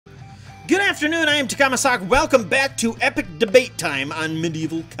Good afternoon, I am Takamasak. Welcome back to Epic Debate Time on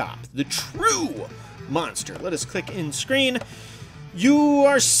Medivel Cop, the true monster. Let us click in screen. You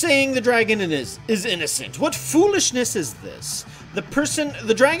are saying the dragon is innocent. What foolishness is this?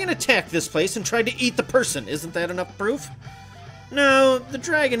 The dragon attacked this place and tried to eat the person. Isn't that enough proof? No, the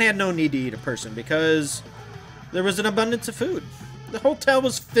dragon had no need to eat a person because there was an abundance of food. The hotel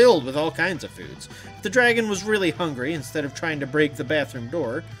was filled with all kinds of foods. If the dragon was really hungry, instead of trying to break the bathroom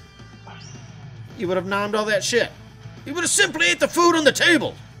door, he would have nommed all that shit. He would have simply ate the food on the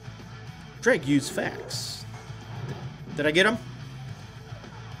table. Drake used facts. Did I get him?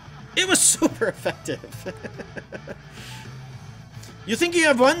 It was super effective. You think you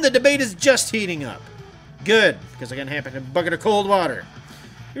have won? The debate is just heating up. Good, because I can happen a bucket of cold water.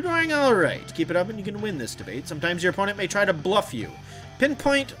 You're doing alright. Keep it up and you can win this debate. Sometimes your opponent may try to bluff you.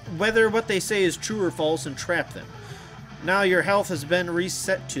 Pinpoint whether what they say is true or false and trap them. Now your health has been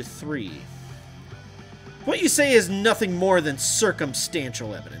reset to 3. What you say is nothing more than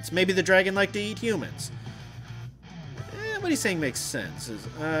circumstantial evidence. Maybe the dragon liked to eat humans. What he's saying makes sense. He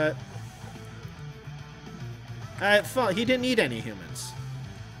didn't eat any humans.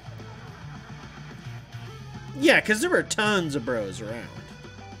 Yeah, because there were tons of bros around.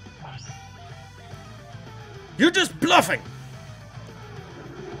 You're just bluffing!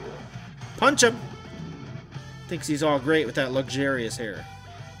 Punch him! Thinks he's all great with that luxurious hair.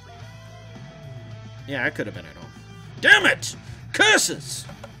 Yeah, I could have been at home. Damn it! Curses!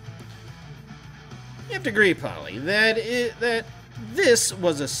 You have to agree, Polly, that this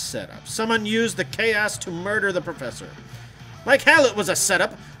was a setup. Someone used the chaos to murder the professor. Like hell it was a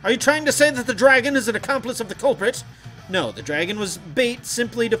setup. Are you trying to say that the dragon is an accomplice of the culprit? No, the dragon was bait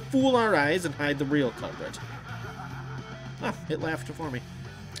simply to fool our eyes and hide the real culprit. Oh, it laughed for me.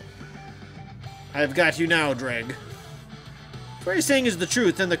 I've got you now, Dreg. If what he's saying is the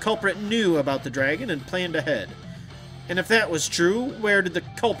truth, then the culprit knew about the dragon and planned ahead. And if that was true, where did the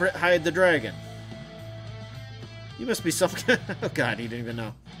culprit hide the dragon? You must be some... Oh god, he didn't even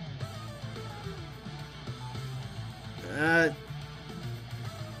know.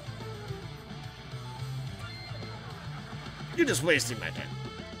 You're just wasting my time.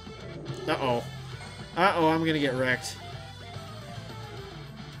 Uh-oh. Uh-oh, I'm gonna get wrecked.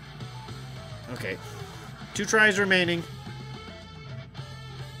 Okay. 2 tries remaining.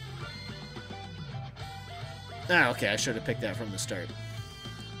 Ah, okay, I should have picked that from the start.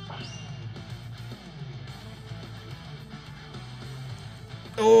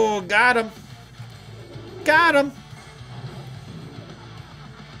 Oh, got him. Got him.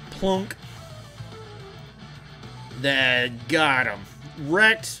 Plunk. That got him.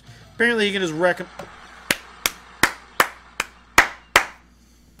 Wrecked. Apparently you can just wreck him.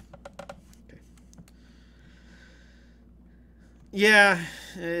 Okay. Yeah,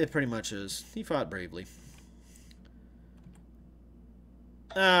 it pretty much is. He fought bravely.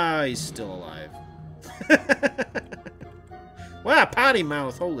 Ah, he's still alive. Wow, potty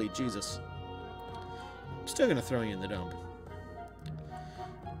mouth. Holy Jesus. I'm still gonna throw you in the dump.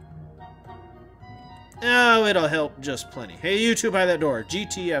 Oh, it'll help just plenty. Hey, you two by that door.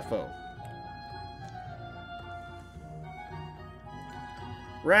 GTFO.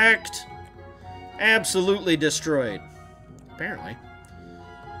 Wrecked. Absolutely destroyed. Apparently.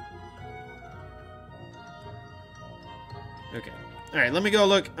 Okay. Alright, let me go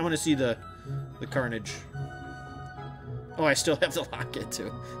look. I want to see the carnage. Oh, I still have the locket,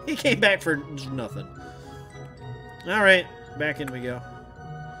 too. He came back for nothing. Alright, back in we go.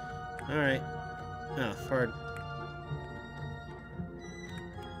 Alright. Oh, pardon.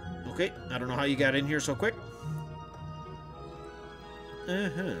 Okay, I don't know how you got in here so quick.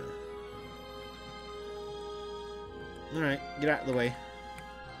 Uh-huh. Alright, get out of the way.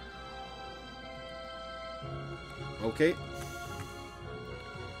 Okay.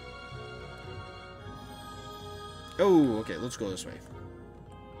 Oh, okay, let's go this way.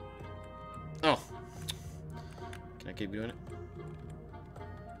 Oh. Can I keep doing it?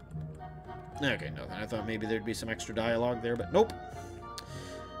 Okay, no, I thought maybe there'd be some extra dialogue there, but nope.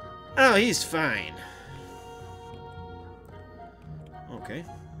 Oh, he's fine. Okay.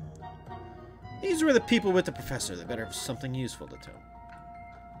 These were the people with the professor. They better have something useful to tell.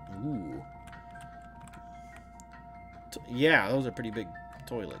 Ooh. Yeah, those are pretty big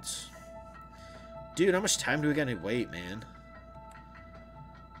toilets. Dude, how much time do we gotta wait, man?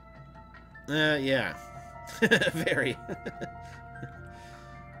 Yeah. Very.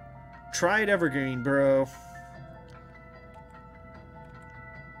 Tried evergreen, bro.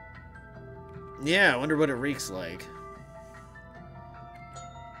 Yeah, I wonder what it reeks like.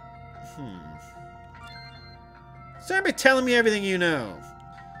 Start by telling me everything you know.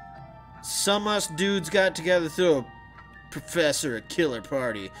 Some us dudes got together to throw a professor a killer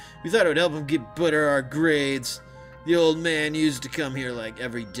party. We thought it would help him get better our grades. The old man used to come here like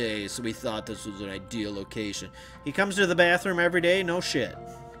every day, so we thought this was an ideal location. He comes to the bathroom every day? No shit.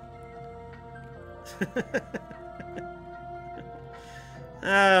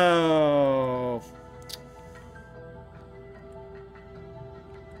 Oh.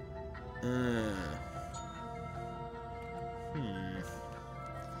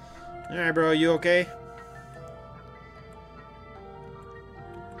 Alright, bro, you okay?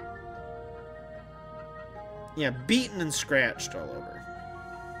 Yeah, beaten and scratched all over.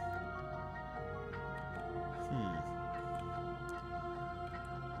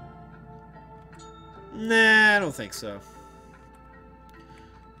 Nah, I don't think so.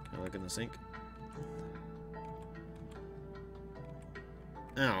 Can I look in the sink?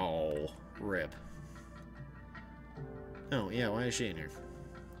 Oh, rip. Oh, yeah, why is she in here?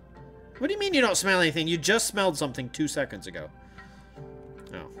 What do you mean you don't smell anything? You just smelled something 2 seconds ago.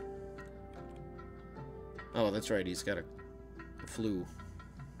 Oh. Oh, that's right, he's got a flu.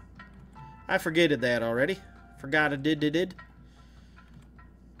 I forgetted that already. Forgot I did.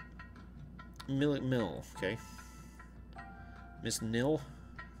 Mill, okay. Miss Nil?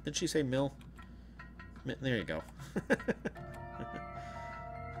 Did she say Mill? There you go.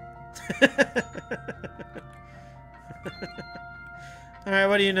 Alright,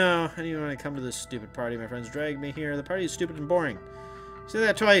 what do you know? I didn't even want to come to this stupid party. My friends dragged me here. The party is stupid and boring. Say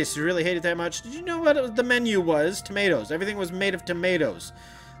that twice. You really hate it that much? Did you know what the menu was? Tomatoes. Everything was made of tomatoes.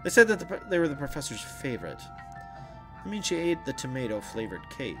 They said that they were the professor's favorite. I mean, she ate the tomato-flavored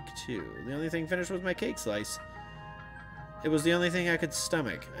cake, too. The only thing finished was my cake slice. It was the only thing I could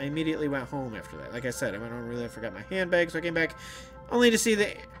stomach. I immediately went home after that. Like I said, I went home really. I forgot my handbag, so I came back only to see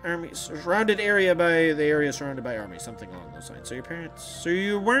the army surrounded surrounded by army, something along those lines. So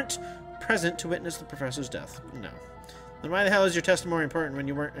you weren't present to witness the professor's death? No. Then why the hell is your testimony important when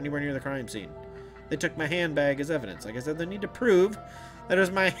you weren't anywhere near the crime scene? They took my handbag as evidence. Like I said, they need to prove that it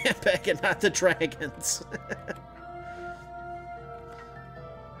was my handbag and not the dragon's.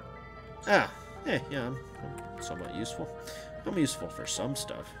 Ah, hey, yeah, I'm somewhat useful. I'm useful for some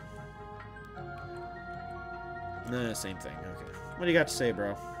stuff. Nah, same thing. Okay. What do you got to say,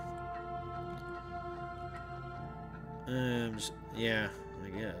 bro? Yeah, I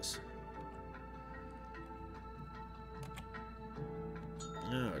guess.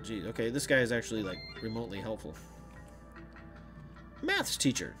 Oh, geez. Okay, this guy is actually, like, remotely helpful. Maths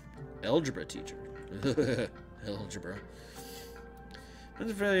teacher. Algebra teacher. Algebra.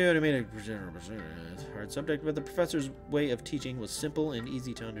 It's a fairly automated hard subject, but the professor's way of teaching was simple and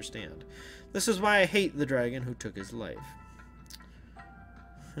easy to understand. This is why I hate the dragon who took his life.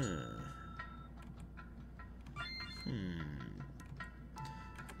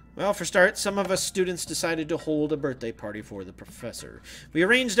 Well, for start, some of us students decided to hold a birthday party for the professor. We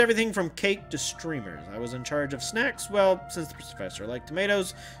arranged everything from cake to streamers. I was in charge of snacks. Well, since the professor liked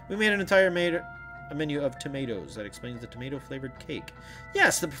tomatoes, we made an entire menu of tomatoes. That explains the tomato-flavored cake.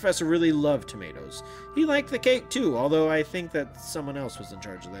 Yes, the professor really loved tomatoes. He liked the cake, too, although I think that someone else was in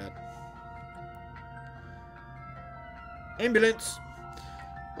charge of that. Ambulance!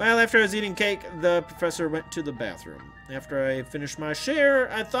 Well, after I was eating cake, the professor went to the bathroom. After I finished my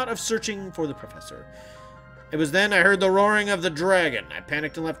share, I thought of searching for the professor. It was then I heard the roaring of the dragon. I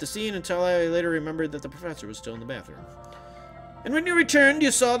panicked and left the scene until I later remembered that the professor was still in the bathroom. And when you returned,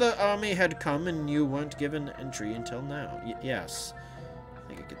 you saw the army had come and you weren't given entry until now. Yes. I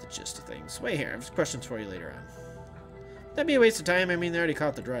think I get the gist of things. Wait here, I have questions for you later on. That'd be a waste of time. I mean, they already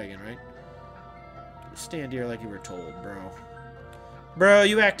caught the dragon, right? Stand here like you were told, bro. Bro,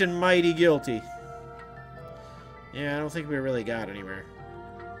 you acting mighty guilty. Yeah, I don't think we really got anywhere.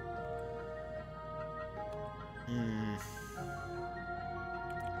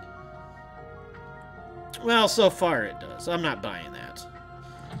 Well, so far it does. I'm not buying that.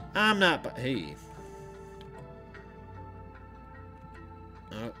 I'm not hey.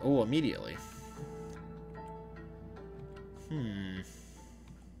 Oh, immediately.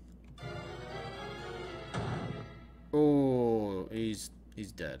 Oh, he's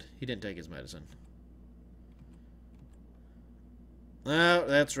dead. He didn't take his medicine. Oh,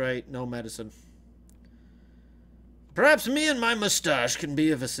 that's right. No medicine. Perhaps me and my mustache can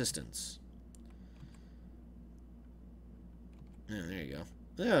be of assistance. Yeah, there you go.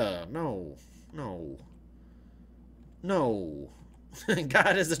 Yeah, no. No. No.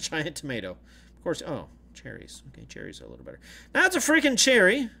 God is a giant tomato. Of course. Oh, cherries. Okay, cherries are a little better. Now it's a freaking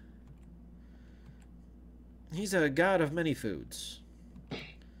cherry. He's a god of many foods.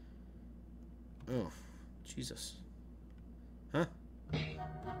 Oh, Jesus. Huh?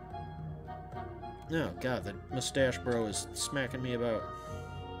 Oh, God, the mustache bro is smacking me about.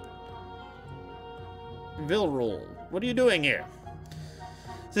 Vilroll, what are you doing here?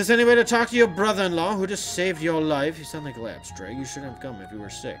 Is this any way to talk to your brother-in-law who just saved your life? You sound like Lapstrake. You shouldn't have come if you were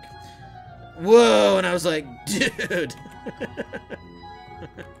sick. Whoa, and I was like, dude.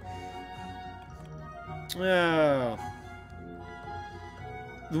 Oh.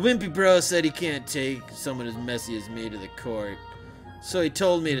 The wimpy bro said he can't take someone as messy as me to the court. So he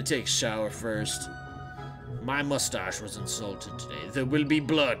told me to take a shower first. My mustache was insulted today. There will be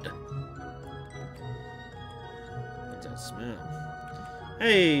blood. What's that smell?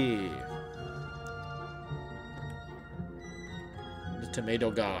 Hey! The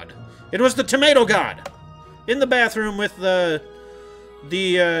tomato god. It was the tomato god! In the bathroom with the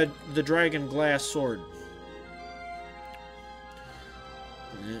dragon glass sword.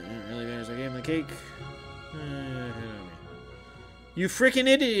 Really matters. I gave him the cake. You freaking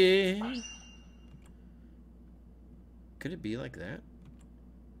idiot! Could it be like that?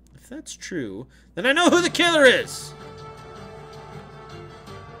 If that's true, then I know who the killer is!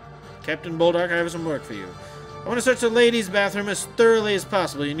 Captain Bulldog, I have some work for you. I want to search the ladies' bathroom as thoroughly as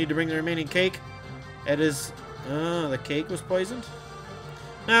possible. You need to bring the remaining cake. It is... Oh, the cake was poisoned?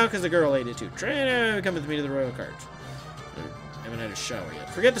 No, because the girl ate it too. Trainer, come with me to the royal cart. I haven't had a shower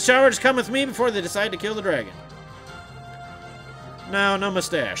yet. Forget the shower, just come with me before they decide to kill the dragon. No, no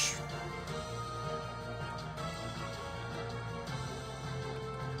mustache.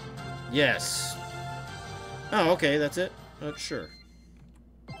 Yes. Oh, okay, that's it. Sure.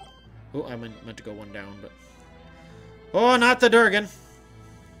 Oh, I meant to go one down, but... Oh, not the Durgan!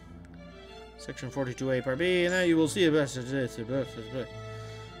 Section 42A, Part B, and now you will see a best.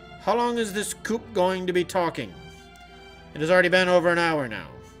 How long is this coop going to be talking? It has already been over an hour now.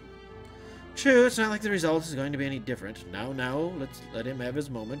 True, it's not like the result is going to be any different. Now, let's let him have his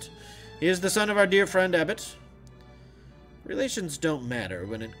moment. He is the son of our dear friend Abbott. Relations don't matter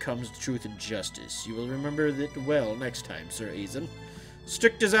when it comes to truth and justice. You will remember that well next time, Sir Eason.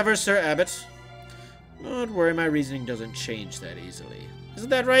 Strict as ever, Sir Abbott. Don't worry, my reasoning doesn't change that easily. Isn't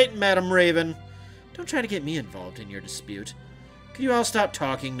that right, Madam Raven? Don't try to get me involved in your dispute. Could you all stop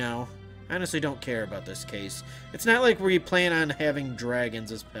talking now? I honestly don't care about this case. It's not like we plan on having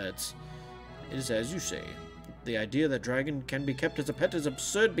dragons as pets. It is as you say. The idea that dragon can be kept as a pet is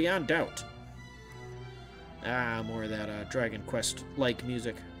absurd beyond doubt. Ah, more of that Dragon Quest-like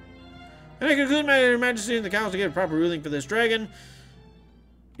music. And I conclude, my Majesty and the Council to get a proper ruling for this dragon.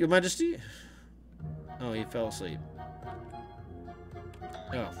 Your Majesty? Oh, he fell asleep.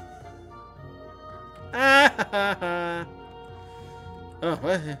 Oh. Ah ha ha ha. Oh,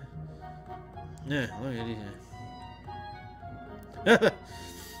 what? Yeah, look at it.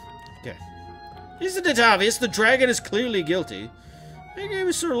 Okay. Isn't it obvious? The dragon is clearly guilty. I agree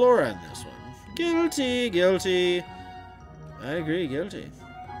with Sir Laura on this one. Guilty, guilty. I agree, guilty.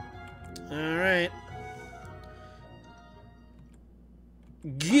 Alright.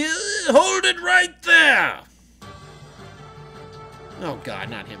 Hold it right there! Oh god,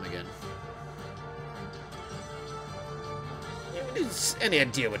 not him again. You have any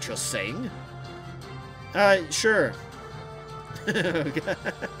idea what you're saying? Sure.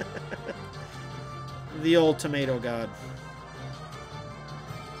 The old tomato god.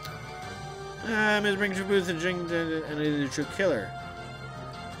 Ms. Brings your booth and drink and a true killer.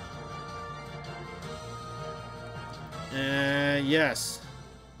 Yes.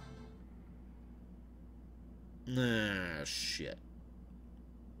 Ah, shit.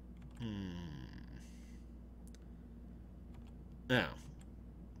 Oh.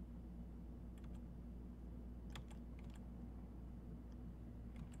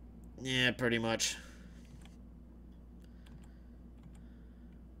 Yeah, pretty much.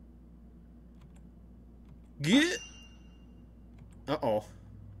 Get. Uh-oh.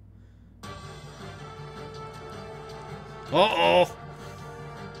 Uh-oh.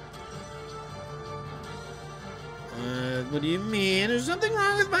 What do you mean? There's something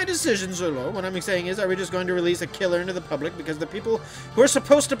wrong with my decision, Zolo. What I'm saying is, are we just going to release a killer into the public because the people who are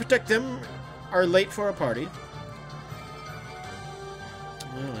supposed to protect them are late for a party?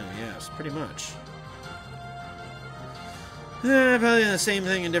 Well, yes, pretty much. Probably the same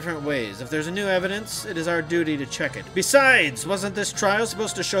thing in different ways. If there's a new evidence, it is our duty to check it. Besides, wasn't this trial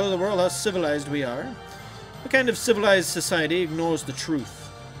supposed to show the world how civilized we are? What kind of civilized society ignores the truth?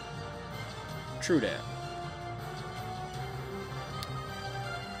 True that.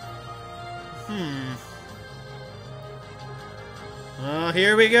 Oh,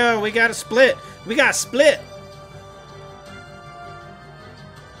 here we go. We got a split. We got a split.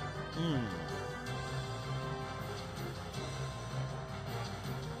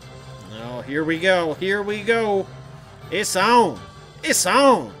 Oh, here we go. Here we go. It's on. It's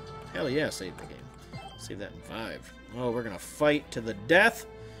on. Hell yeah, save the game. Save that in 5. Oh, we're going to fight to the death.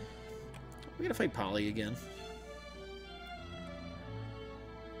 We're going to fight Polly again.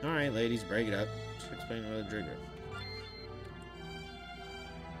 Alright, ladies, break it up. Just explain what the trigger.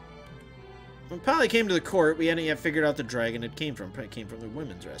 When Polly came to the court, we hadn't yet figured out the dragon it came from. It came from the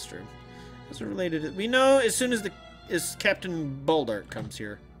women's restroom. What's it related to? We know as soon as Captain Baldart comes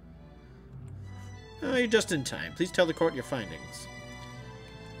here. Oh, you're just in time. Please tell the court your findings.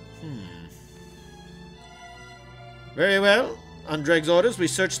 Very well. On Dreg's orders, we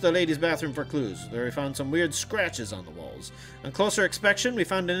searched the ladies' bathroom for clues. There we found some weird scratches on the walls. On closer inspection, we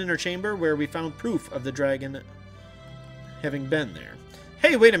found an inner chamber where we found proof of the dragon having been there.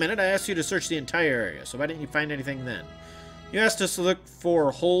 Hey, wait a minute. I asked you to search the entire area, so why didn't you find anything then? You asked us to look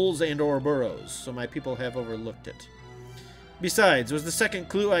for holes and or burrows, so my people have overlooked it. Besides, it was the second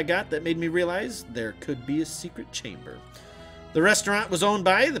clue I got that made me realize there could be a secret chamber. The restaurant was owned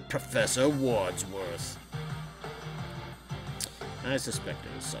by the Professor Wadsworth. I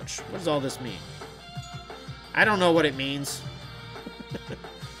suspected as such. What does all this mean? I don't know what it means.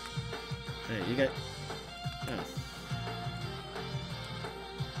 Hey, you got... Oh.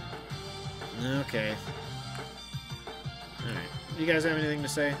 Okay. Alright. You guys have anything to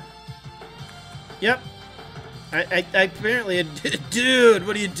say? Yep. I apparently... Dude!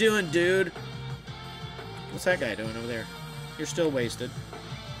 What are you doing, dude? What's that guy doing over there? You're still wasted.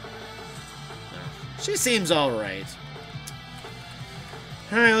 No. She seems alright.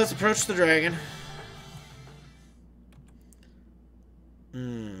 Alright, let's approach the dragon.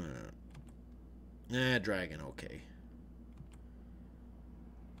 Dragon, okay.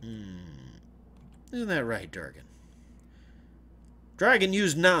 Isn't that right, Dragon? Dragon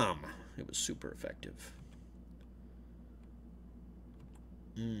used Nom. It was super effective.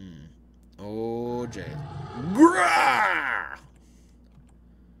 Oh, Jay. Grah!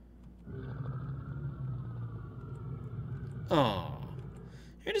 Oh.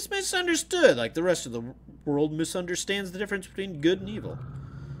 You're just misunderstood, like the rest of the world misunderstands the difference between good and evil.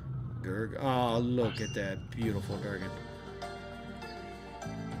 Gurg. Oh, look at that beautiful dragon.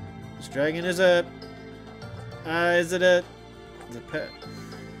 This dragon is a... is it a... the pet?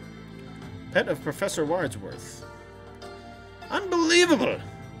 Pet of Professor Wadsworth. Unbelievable!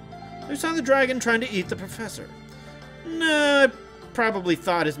 We saw the dragon trying to eat the professor. No, I probably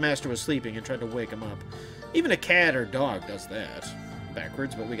thought his master was sleeping and tried to wake him up. Even a cat or dog does that.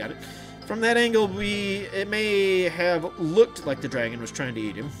 Backwards, but we got it. From that angle, it may have looked like the dragon was trying to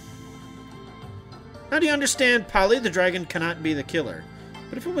eat him. How do you understand, Polly? The dragon cannot be the killer.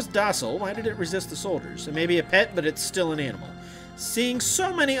 But if it was docile, why did it resist the soldiers? It may be a pet, but it's still an animal. Seeing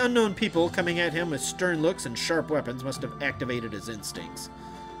so many unknown people coming at him with stern looks and sharp weapons must have activated his instincts.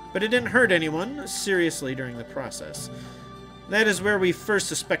 But it didn't hurt anyone seriously during the process. That is where we first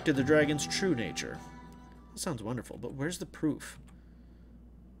suspected the dragon's true nature. That sounds wonderful, but where's the proof?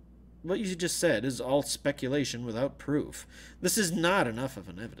 What you just said is all speculation without proof. This is not enough of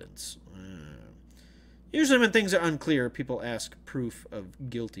an evidence. Usually when things are unclear, people ask proof of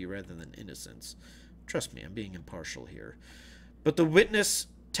guilty rather than innocence. Trust me, I'm being impartial here. But the witness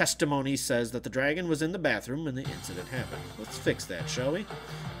testimony says that the dragon was in the bathroom when the incident happened. Let's fix that, shall we?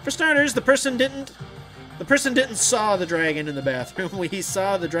 For starters, the person didn't saw the dragon in the bathroom. We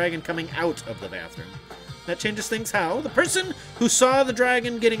saw the dragon coming out of the bathroom. That changes things how? The person who saw the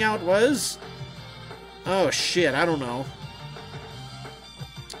dragon getting out was... Oh, shit, I don't know.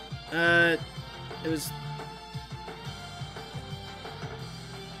 It was...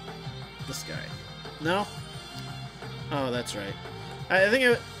 this guy. No? Oh, that's right. I think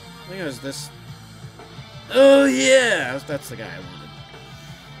it was this... Oh, yeah! That's the guy I wanted.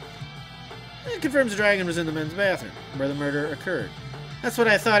 It confirms the dragon was in the men's bathroom, where the murder occurred. That's what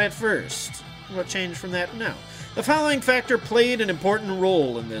I thought at first. What changed from that now? The following factor played an important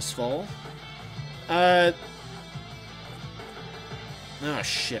role in this fall. Oh,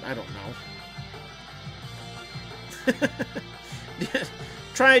 shit, I don't know.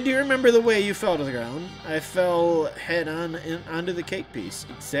 Do you remember the way you fell to the ground? I fell head on onto the cake piece.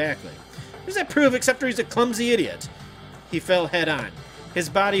 Exactly. What does that prove except he's a clumsy idiot? He fell head on. His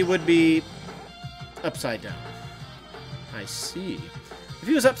body would be upside down. I see. If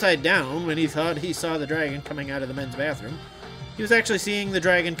he was upside down when he thought he saw the dragon coming out of the men's bathroom, he was actually seeing the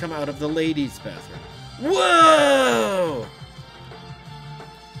dragon come out of the ladies' bathroom. Whoa!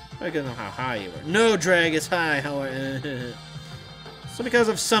 I don't know how high you were. No drag is high, however. So because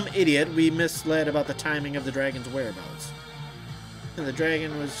of some idiot, we misled about the timing of the dragon's whereabouts. And the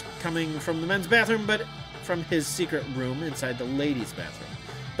dragon was coming from the men's bathroom, but from his secret room inside the ladies' bathroom.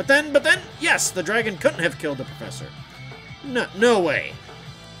 But then, yes, the dragon couldn't have killed the professor. No way.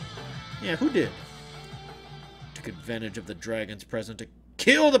 Yeah, who did? Took advantage of the dragon's presence to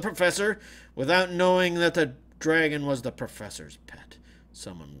kill the professor without knowing that the dragon was the professor's pet.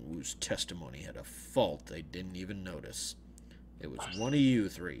 Someone whose testimony had a fault they didn't even notice. It was one of you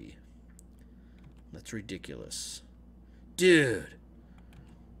three. That's ridiculous. Dude.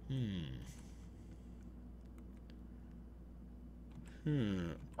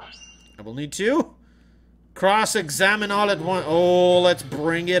 I will need to cross-examine all at once. Oh, let's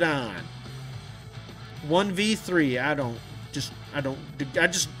bring it on. 1v3. I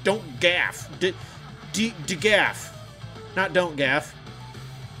just don't gaff. Gaff. Not don't gaff.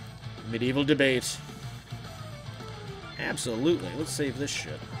 Medieval debate. Absolutely. Let's save this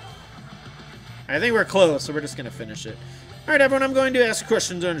shit. I think we're close, so we're just gonna finish it. Alright, everyone, I'm going to ask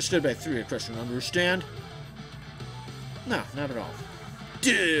questions understood by 3. A question understand? No, not at all.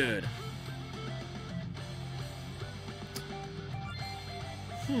 Dude!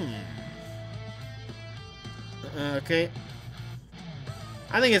 Okay.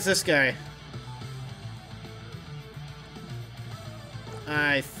 I think it's this guy.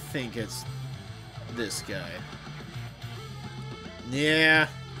 I think it's this guy. Yeah.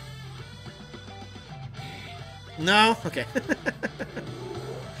 No? Okay.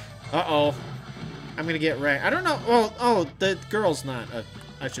 Uh-oh. I'm gonna get wrecked. I don't know. Oh, the girl's not.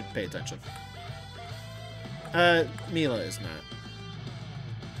 I should pay attention. Mila is not.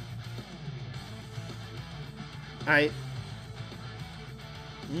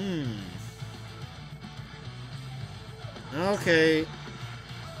 Okay.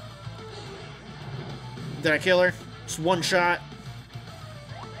 Did I kill her? Just one shot.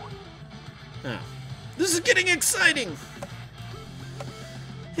 Oh. This is getting exciting!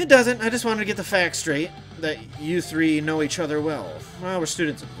 It doesn't. I just wanted to get the facts straight. That you three know each other well. Well, we're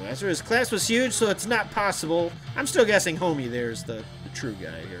students of the professor. His class was huge, so it's not possible. I'm still guessing Homie there's the true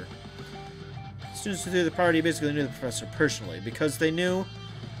guy here. Students who threw the party basically knew the professor personally because they knew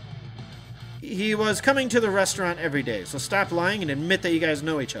he was coming to the restaurant every day. So stop lying and admit that you guys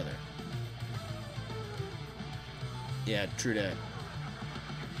know each other. Yeah, true that.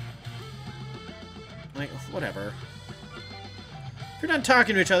 Like, whatever. If you're done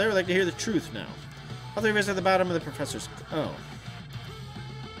talking to each other, I'd like to hear the truth now. All 3 of us at the bottom of the professor's... Oh.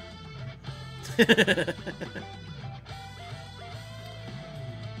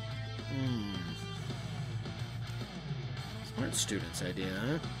 Smart student's idea,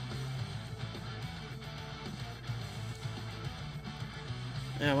 huh?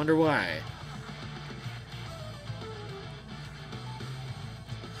 Yeah, I wonder why.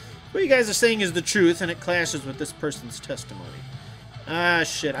 What you guys are saying is the truth, and it clashes with this person's testimony. Ah,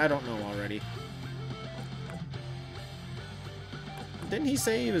 shit, I don't know already. Didn't he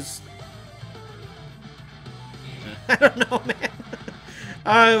say he was... I don't know, man.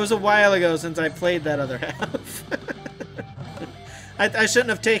 It was a while ago since I played that other half. I shouldn't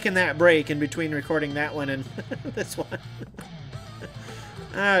have taken that break in between recording that one and this one.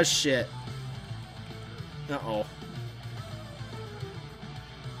 Ah, shit. Uh-oh.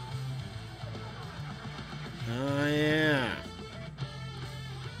 Oh, yeah.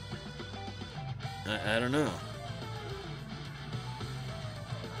 I don't know.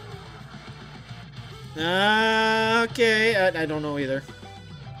 Okay. I don't know either.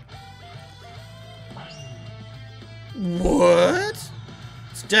 What?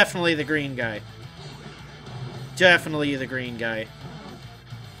 It's definitely the green guy. Definitely the green guy.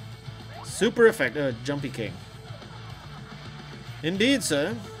 Super effective. Jumpy King. Indeed,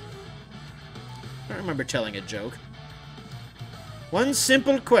 sir. I remember telling a joke. One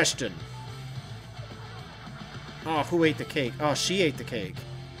simple question. Oh, who ate the cake? Oh, she ate the cake.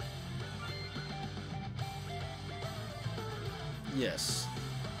 Yes.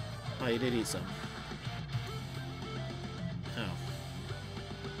 Oh, you did eat some. Oh.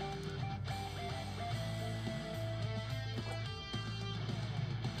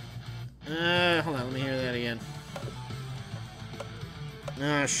 Hold on, let me hear that again.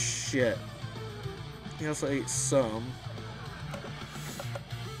 Ah, shit. He also ate some.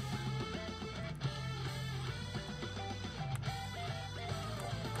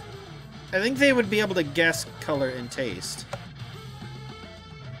 I think they would be able to guess color and taste.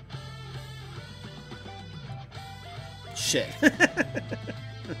 Shit. They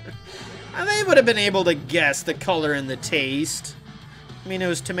would have been able to guess the color and the taste. I mean, it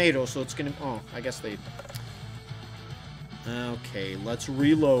was tomato, so it's gonna... Oh, I guess they... Okay, let's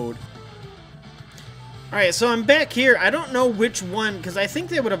reload. Alright, so I'm back here. I don't know which one, because I think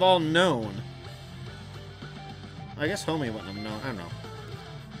they would have all known. I guess Homie wouldn't have known. I don't know.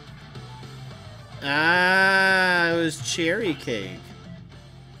 Ah, it was cherry cake.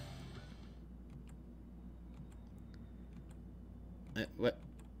 What?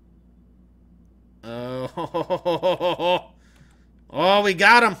 Oh, oh, we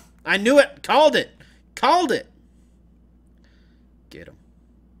got him. I knew it. Called it. Called it. Get him.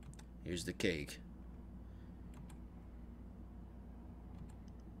 Here's the cake.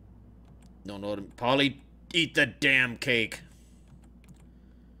 No, no, Polly, eat the damn cake.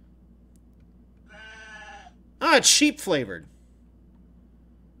 Ah, it's sheep flavored.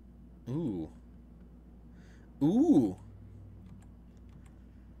 Ooh. Ooh.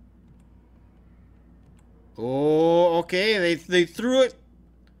 Oh, okay. They threw it.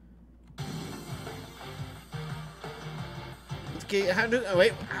 Okay, how do? Oh,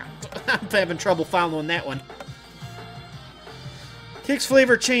 wait, I'm having trouble following that one. Cake's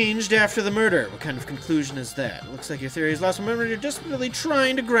flavor changed after the murder. What kind of conclusion is that? Looks like your theory has lost some memory. You're desperately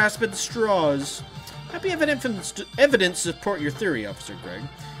trying to grasp at the straws. Happy evidence to support your theory, Officer Gregg.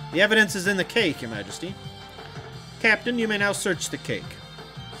 The evidence is in the cake, Your Majesty. Captain, you may now search the cake.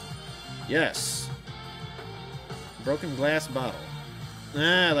 Yes. Broken glass bottle.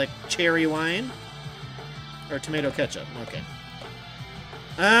 Ah, like cherry wine? Or tomato ketchup. Okay.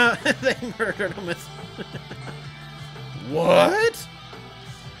 They murdered him with... What?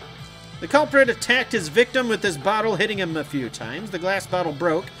 The culprit attacked his victim with this bottle, hitting him a few times. The glass bottle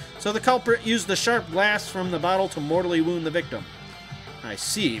broke, so the culprit used the sharp glass from the bottle to mortally wound the victim. I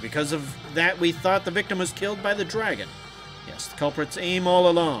see. Because of that, we thought the victim was killed by the dragon. Yes, the culprit's aim all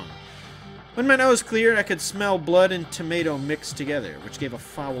along. When my nose cleared, I could smell blood and tomato mixed together, which gave a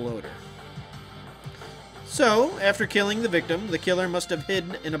foul odor. So, after killing the victim, the killer must have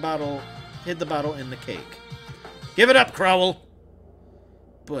hid the bottle in the cake. Give it up, Crowell!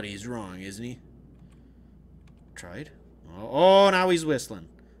 But he's wrong, isn't he? Tried? Oh, now he's whistling.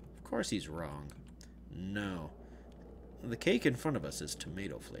 Of course he's wrong. No. The cake in front of us is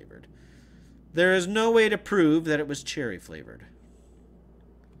tomato flavored. There is no way to prove that it was cherry flavored.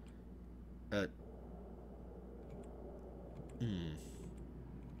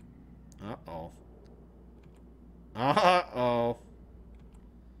 Uh-oh. Uh-oh.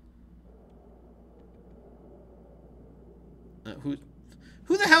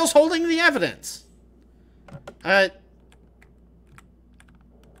 Who the hell's holding the evidence? Oh, right.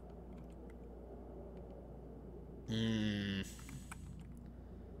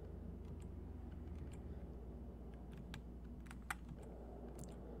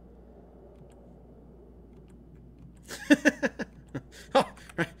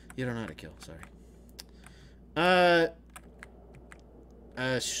 You don't know how to kill. Sorry.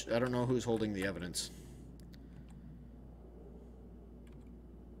 I don't know who's holding the evidence.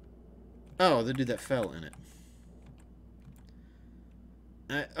 Oh, the dude that fell in it.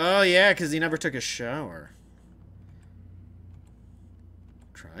 Oh, yeah, because he never took a shower.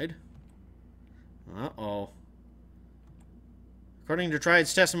 Tried? Uh-oh. According to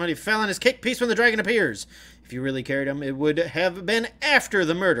Tried's testimony, he fell in his cake piece when the dragon appears. If you really carried him, it would have been after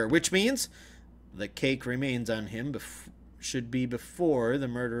the murder, which means the cake remains on him. Should be before the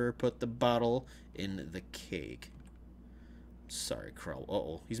murderer put the bottle in the cake. Sorry, Crow.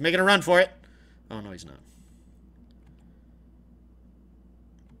 Uh-oh. He's making a run for it. Oh, no, he's not.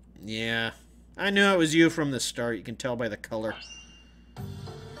 Yeah. I knew it was you from the start. You can tell by the color.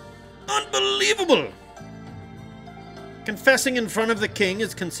 Unbelievable! Confessing in front of the king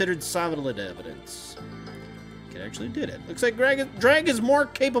is considered solid evidence. It actually did it. Looks like Drag is more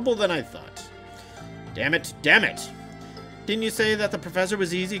capable than I thought. Damn it. Damn it. Didn't you say that the professor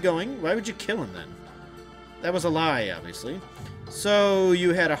was easygoing? Why would you kill him then? That was a lie, obviously. So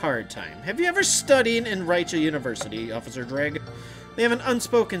you had a hard time. Have you ever studied in Reicha University, Officer Dreg? They have an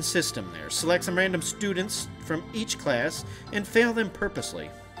unspoken system there. Select some random students from each class and fail them purposely.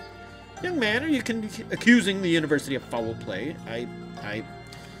 Young man, are you accusing the university of foul play? I...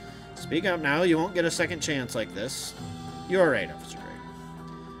 Speak up now. You won't get a second chance like this. You're right, Officer Dreg.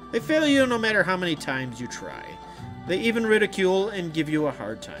 They fail you no matter how many times you try. They even ridicule and give you a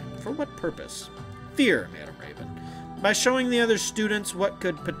hard time. For what purpose? Fear, Madam Raven. By showing the other students what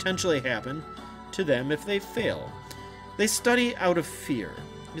could potentially happen to them if they fail. They study out of fear.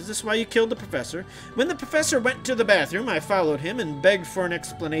 Is this why you killed the professor? When the professor went to the bathroom, I followed him and begged for an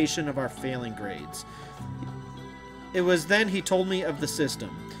explanation of our failing grades. It was then he told me of the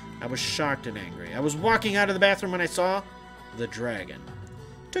system. I was shocked and angry. I was walking out of the bathroom when I saw the dragon.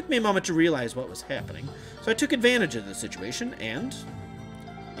 It took me a moment to realize what was happening, so I took advantage of the situation, and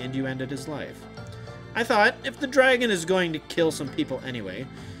you ended his life. I thought, if the dragon is going to kill some people anyway,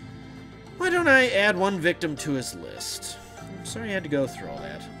 why don't I add one victim to his list? I'm sorry I had to go through all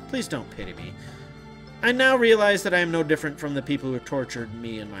that. Please don't pity me. I now realize that I am no different from the people who tortured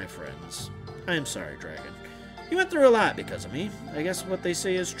me and my friends. I am sorry, Dragon. You went through a lot because of me. I guess what they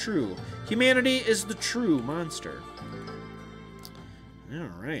say is true. Humanity is the true monster.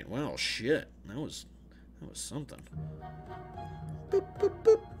 Alright, well, shit. That was something. Boop, boop,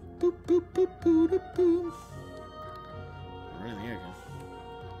 boop, boop, boop, boop, boop, boop, boop. Right in the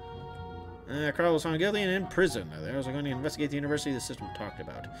egg. Carl was found guilty and in prison. There was going to investigate the university the system talked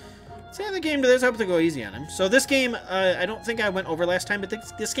about. See how the game to this. I hope to go easy on him. So this game, I don't think I went over last time, but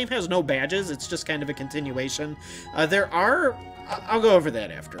this game has no badges. It's just kind of a continuation. There are... I'll go over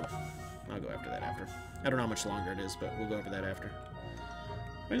that after. I'll go after that after. I don't know how much longer it is, but we'll go over that after.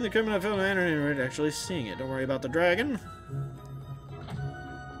 When the criminal film and actually seeing it. Don't worry about the dragon.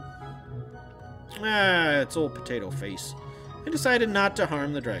 Ah, it's old potato face. I decided not to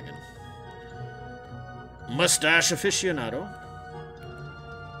harm the dragon. Mustache aficionado.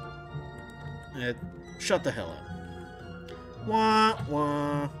 Shut the hell up. Wah,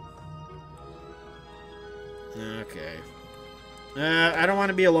 wah. Okay. I don't want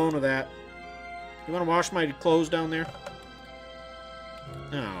to be alone with that. You want to wash my clothes down there?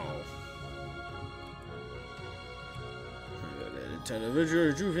 No.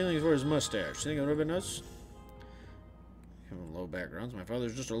 True feelings for his mustache. Think of ribbon nuts? Low backgrounds. My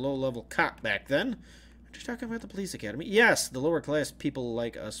father's just a low-level cop back then. Are you talking about the police academy? Yes, the lower-class people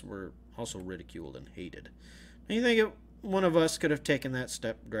like us were also ridiculed and hated. Do you think one of us could have taken that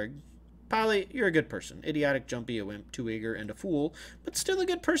step, Greg? Polly, you're a good person. Idiotic, jumpy, a wimp, too eager, and a fool, but still a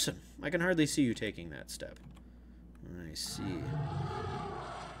good person. I can hardly see you taking that step. I see.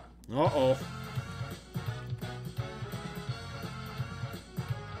 Uh-oh.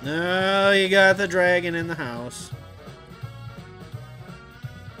 No, you got the dragon in the house.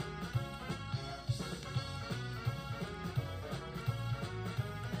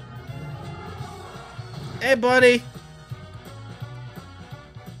 Hey, buddy.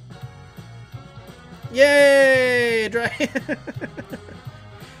 Yay!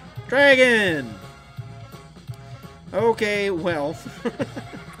 Dragon! Okay, well.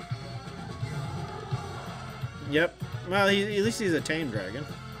 Yep. Well, at least he's a tame dragon.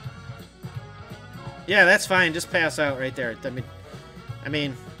 Yeah, that's fine. Just pass out right there. I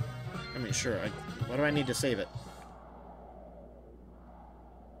mean, sure. Why do I need to save it?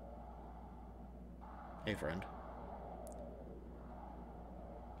 Hey, friend.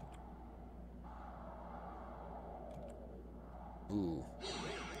 Ooh.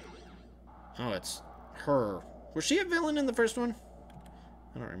 Oh, it's her. Was she a villain in the first one?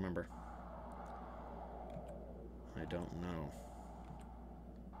 I don't remember. I don't know.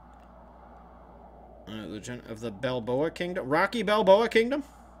 Legend of the Balboa Kingdom? Rocky Balboa Kingdom?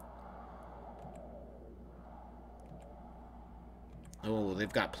 Oh,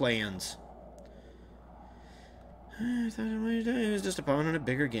 they've got plans. I thought it was just a pawn in a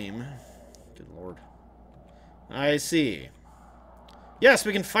bigger game. Good lord. I see. Yes,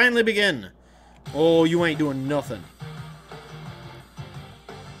 we can finally begin. Oh, you ain't doing nothing.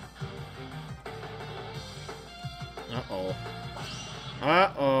 Uh-oh.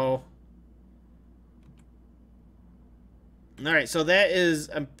 Uh-oh. Alright, so that is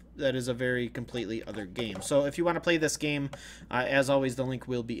a very completely other game. So if you want to play this game, as always, the link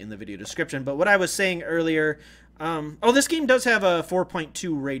will be in the video description. But what I was saying earlier... oh, this game does have a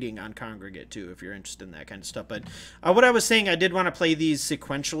 4.2 rating on Congregate, too, if you're interested in that kind of stuff. But what I was saying, I did want to play these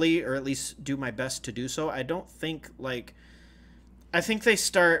sequentially, or at least do my best to do so. I don't think, like... I think they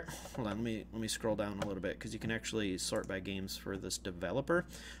start... Hold on, let me scroll down a little bit, because you can actually sort by games for this developer.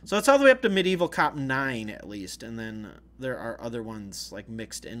 So it's all the way up to Medivel Cop 9, at least, and then there are other ones, like,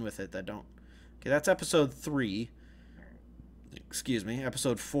 mixed in with it that don't... Okay, that's episode 3. Excuse me,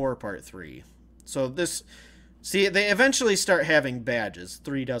 episode 4, part 3. So this... See, they eventually start having badges.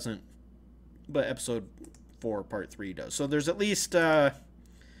 3 doesn't, but episode 4, part 3 does. So there's at least,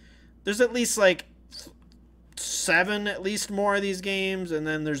 like, 7 at least more of these games, and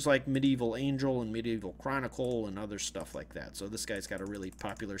then there's like Medieval Angel and Medieval Chronicle and other stuff like that. So this guy's got a really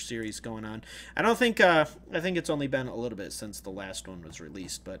popular series going on. I don't think I think it's only been a little bit since the last one was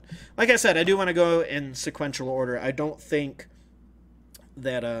released, but like I said, I do want to go in sequential order. I don't think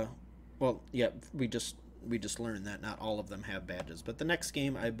that well, yeah, we just learned that not all of them have badges, but the next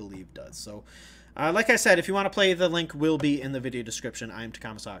game I believe does. So like I said, if you want to play, the link will be in the video description. I'm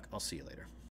Takamasak. I'll see you later.